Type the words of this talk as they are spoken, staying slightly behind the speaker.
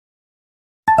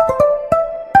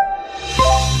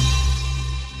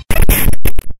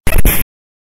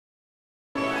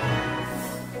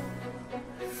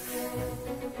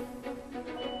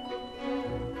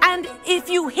If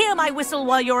you hear my whistle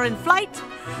while you're in flight,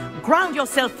 ground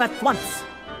yourself at once.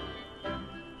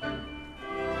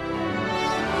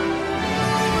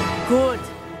 Good.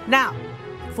 Now,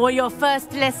 for your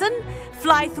first lesson,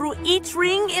 fly through each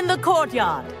ring in the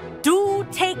courtyard. Do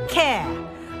take care.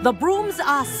 The brooms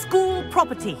are school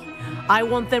property. I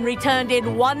want them returned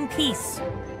in one piece.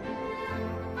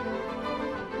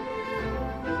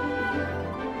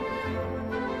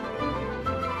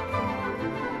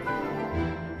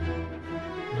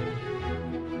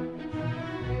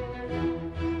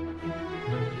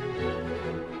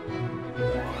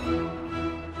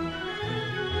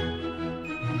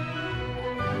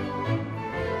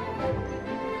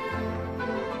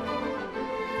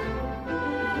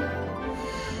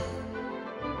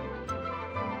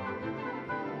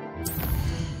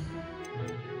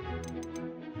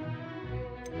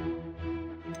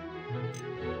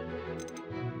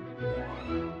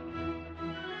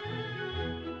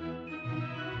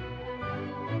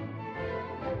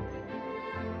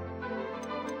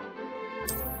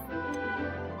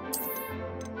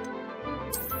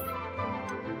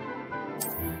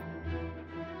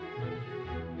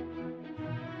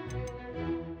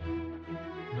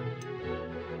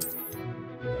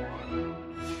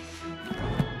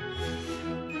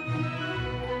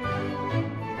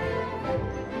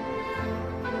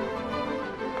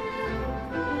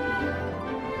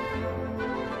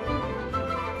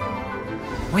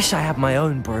 Wish I had my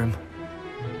own broom.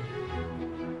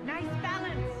 Nice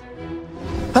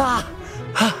balance. Ah!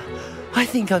 I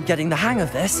think I'm getting the hang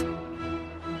of this.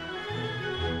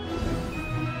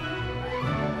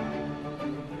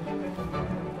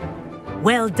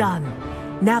 Well done.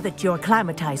 Now that you're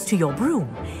acclimatized to your broom,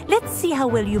 let's see how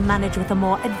well you manage with a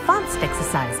more advanced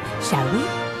exercise, shall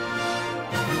we?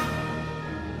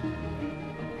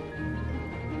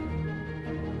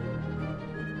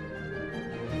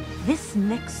 This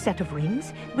next set of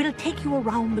rings will take you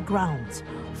around the grounds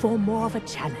for more of a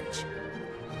challenge.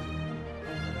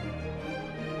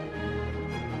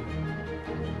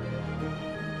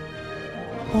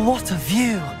 What a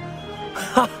view!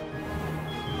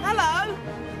 Hello!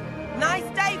 Nice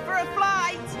day for a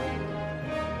flight!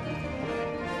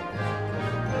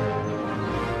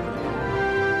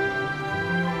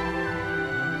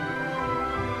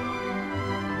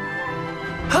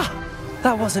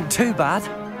 That wasn't too bad.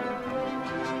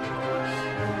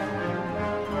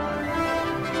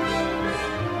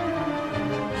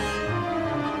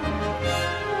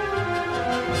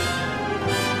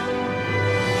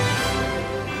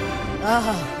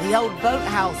 Oh, the old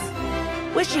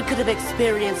boathouse. Wish you could have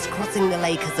experienced crossing the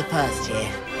lake as a first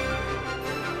year.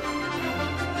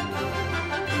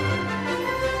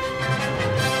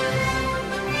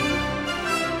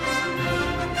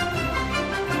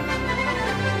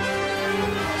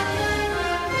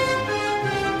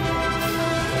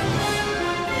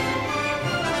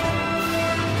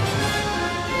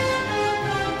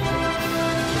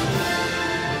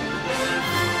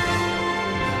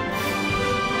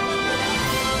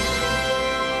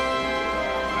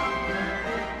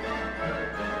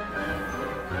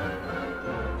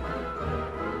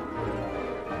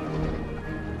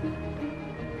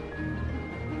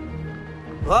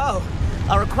 Whoa,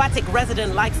 our aquatic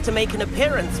resident likes to make an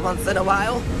appearance once in a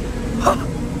while.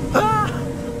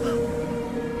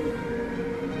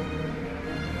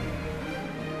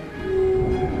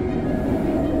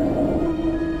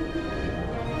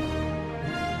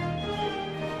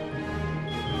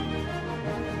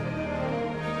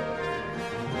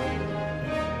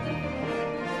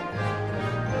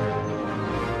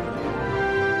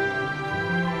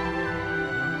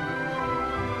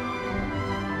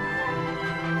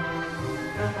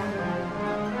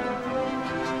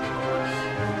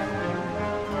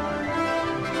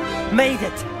 Made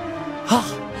it!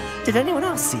 Oh, did anyone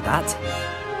else see that?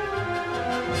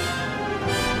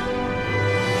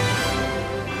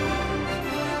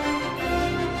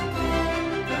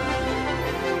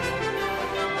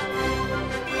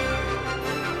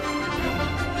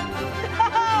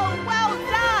 Oh, well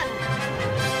done!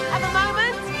 Have a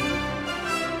moment?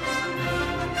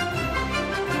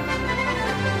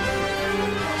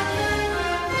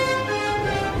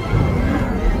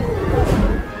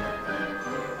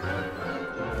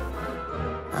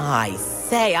 I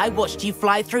say, I watched you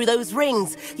fly through those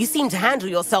rings. You seem to handle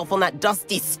yourself on that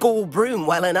dusty school broom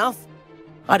well enough.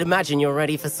 I'd imagine you're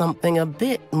ready for something a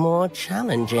bit more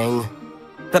challenging.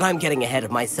 But I'm getting ahead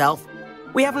of myself.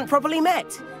 We haven't properly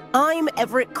met. I'm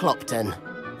Everett Clopton.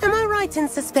 Am I right in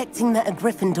suspecting that a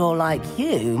Gryffindor like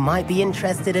you might be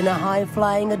interested in a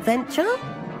high-flying adventure?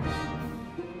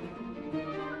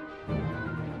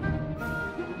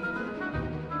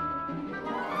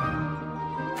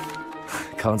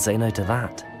 Can't say no to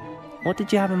that. What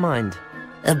did you have in mind?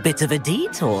 A bit of a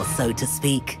detour, so to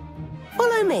speak.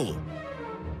 Follow me.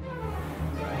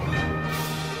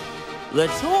 The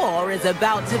tour is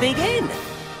about to begin.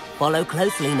 Follow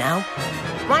closely now.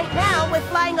 Right now, we're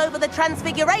flying over the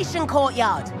Transfiguration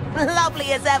Courtyard.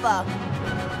 Lovely as ever.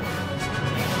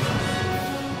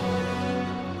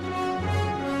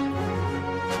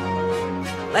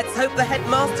 Let's hope the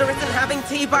headmaster isn't having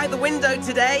tea by the window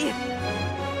today.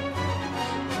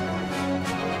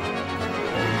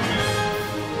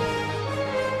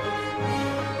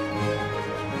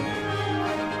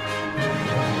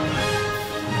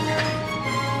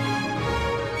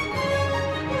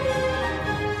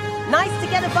 Nice to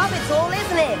get above it all,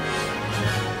 isn't it?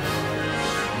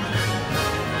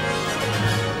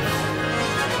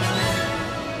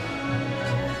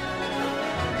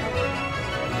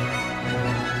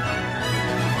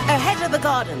 Ahead of the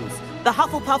gardens, the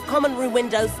Hufflepuff common room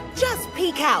windows just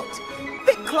peek out.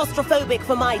 Bit claustrophobic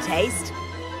for my taste.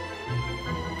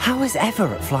 How is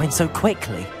Everett flying so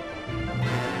quickly?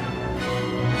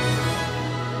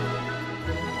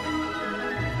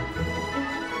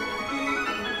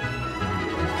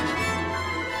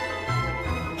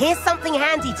 Here's something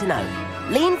handy to know.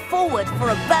 Lean forward for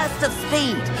a burst of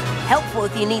speed. Helpful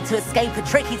if you need to escape a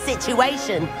tricky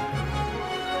situation.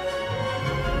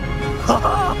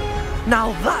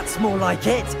 Now that's more like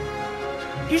it!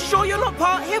 You sure you're not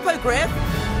part hippogriff?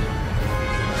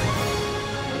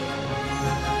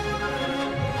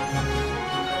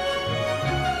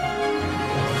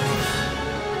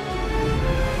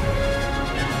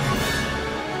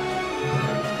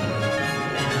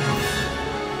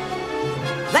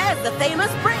 There's the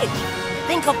famous bridge.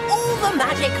 Think of all the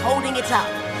magic holding it up.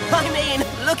 I mean,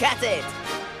 look at it.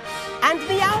 And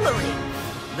the owlery.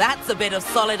 That's a bit of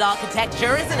solid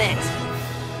architecture, isn't it?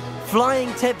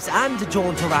 Flying tips and a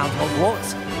jaunt around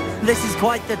Hogwarts. This is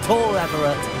quite the tour,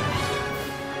 Everett.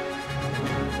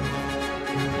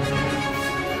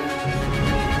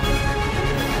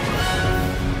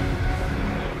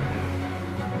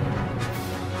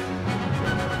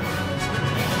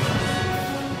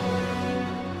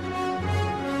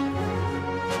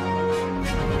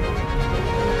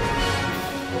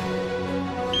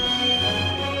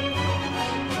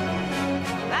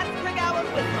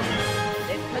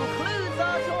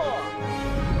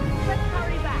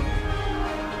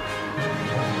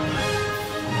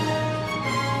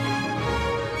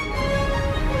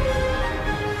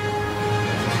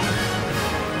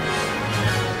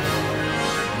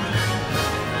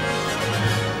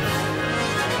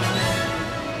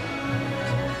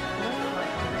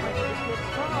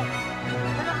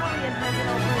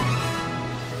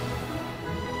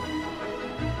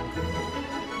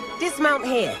 Dismount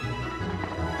here.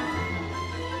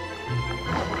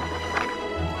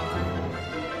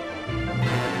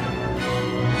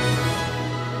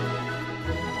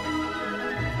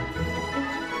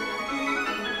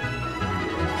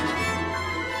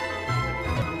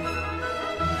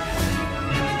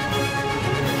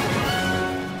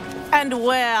 And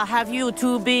where have you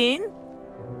two been?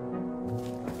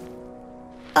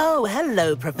 Oh,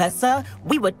 hello, Professor.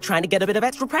 We were trying to get a bit of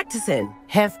extra practice in.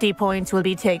 Hefty points will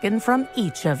be taken from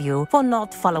each of you for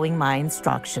not following my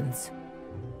instructions.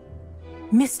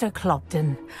 Mr.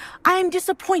 Clopton, I'm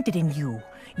disappointed in you.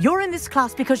 You're in this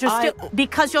class because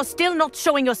you're still not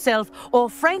showing yourself, or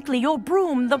frankly, your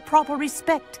broom, the proper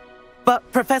respect. But,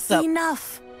 Professor...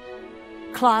 Enough.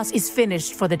 Class is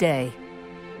finished for the day.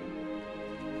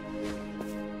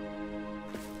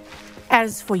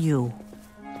 As for you,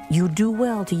 you do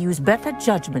well to use better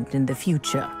judgment in the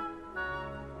future.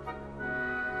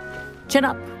 Chin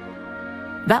up.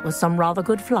 That was some rather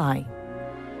good flying.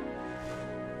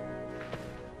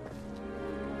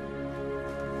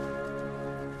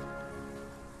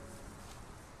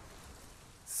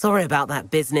 Sorry about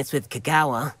that business with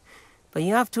Kagawa, but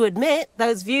you have to admit,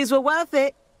 those views were worth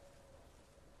it.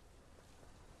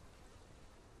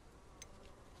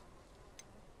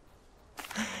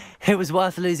 It was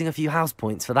worth losing a few house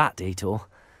points for that detour.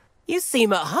 You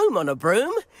seem at home on a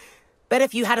broom. Bet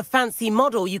if you had a fancy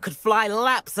model, you could fly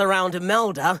laps around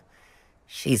Imelda.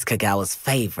 She's Kagawa's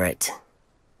favorite.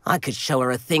 I could show her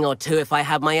a thing or two if I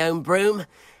had my own broom.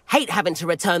 Hate having to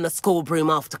return the school broom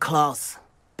after class.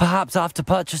 Perhaps I have to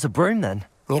purchase a broom then?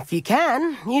 If you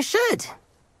can, you should.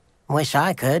 Wish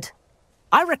I could.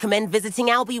 I recommend visiting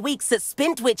Albie Weeks at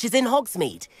Spintwitches in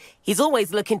Hogsmeade. He's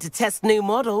always looking to test new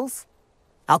models.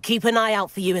 I'll keep an eye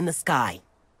out for you in the sky.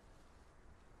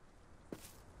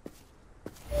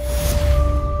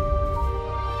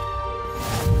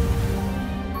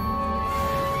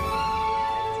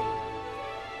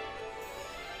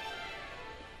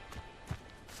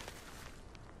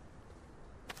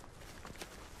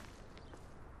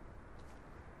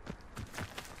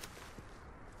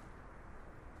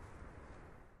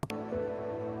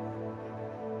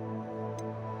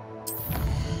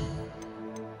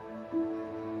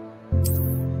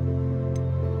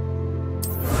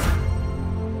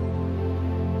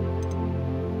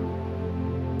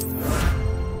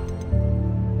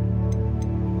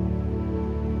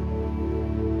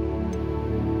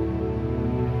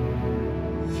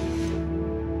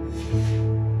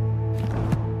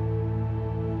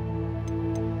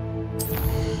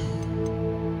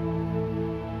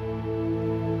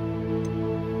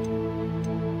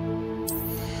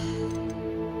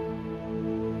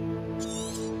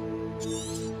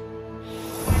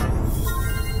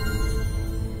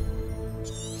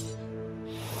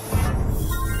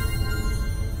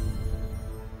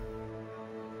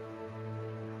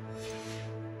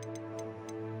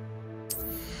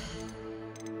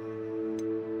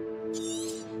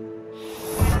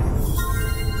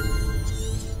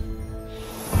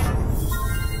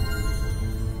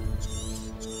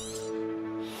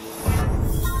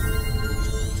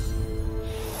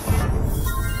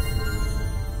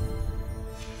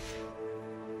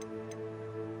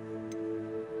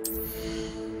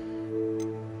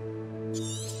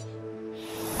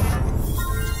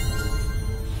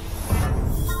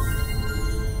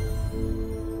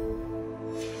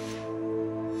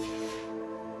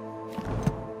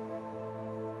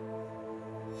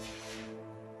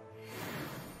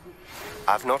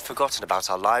 I've not forgotten about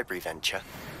our library venture.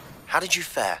 How did you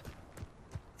fare?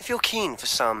 If you're keen for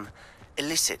some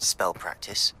illicit spell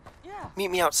practice,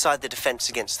 meet me outside the Defense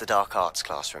Against the Dark Arts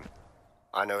classroom.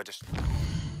 I know it is...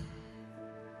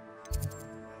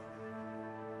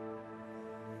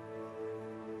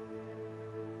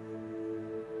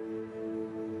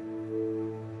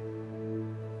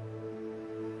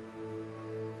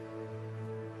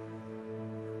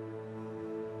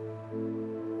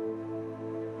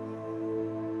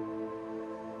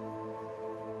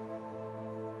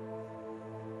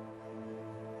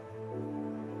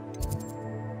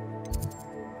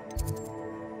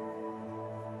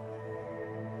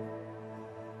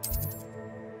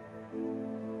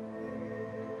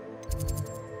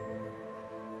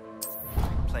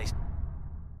 place.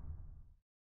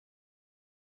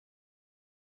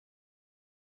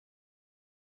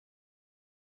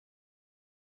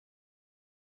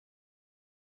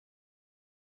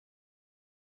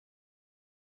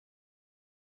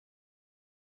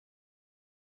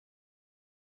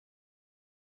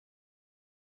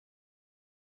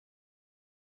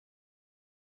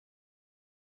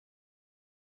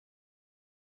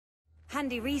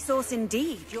 Handy resource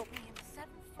indeed. You'll be in the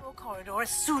 7th floor corridor as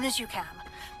soon as you can.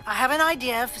 I have an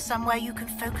idea for somewhere you can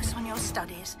focus on your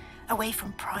studies, away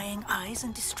from prying eyes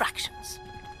and distractions.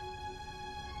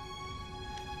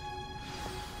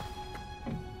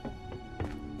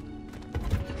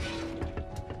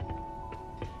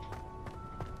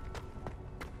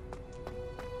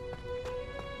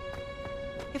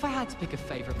 If I had to pick a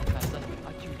favorite professor,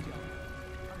 I'd choose you.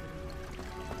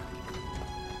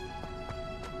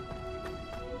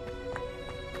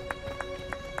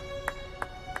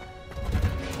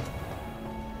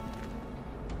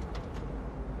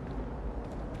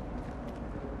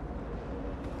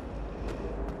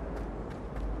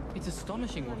 It's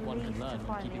astonishing what one can learn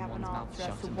when keeping one's mouth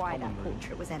shut in why common that room.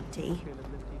 portrait was empty.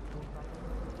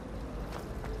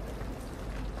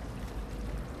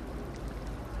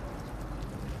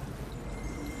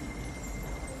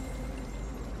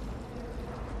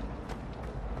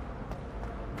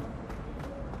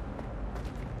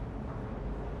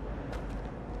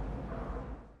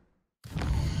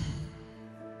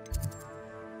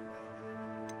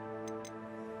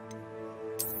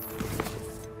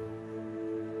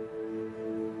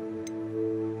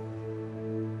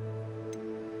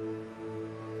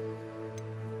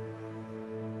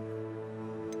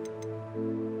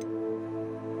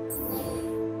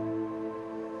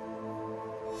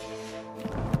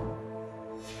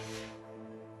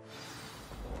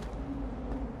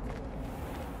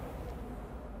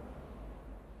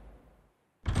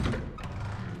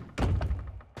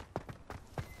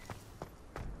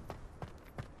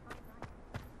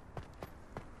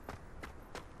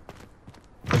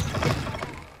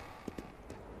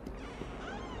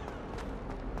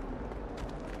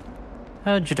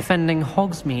 Heard you're defending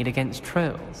Hogsmeade against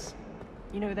trolls.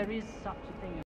 You know, there is such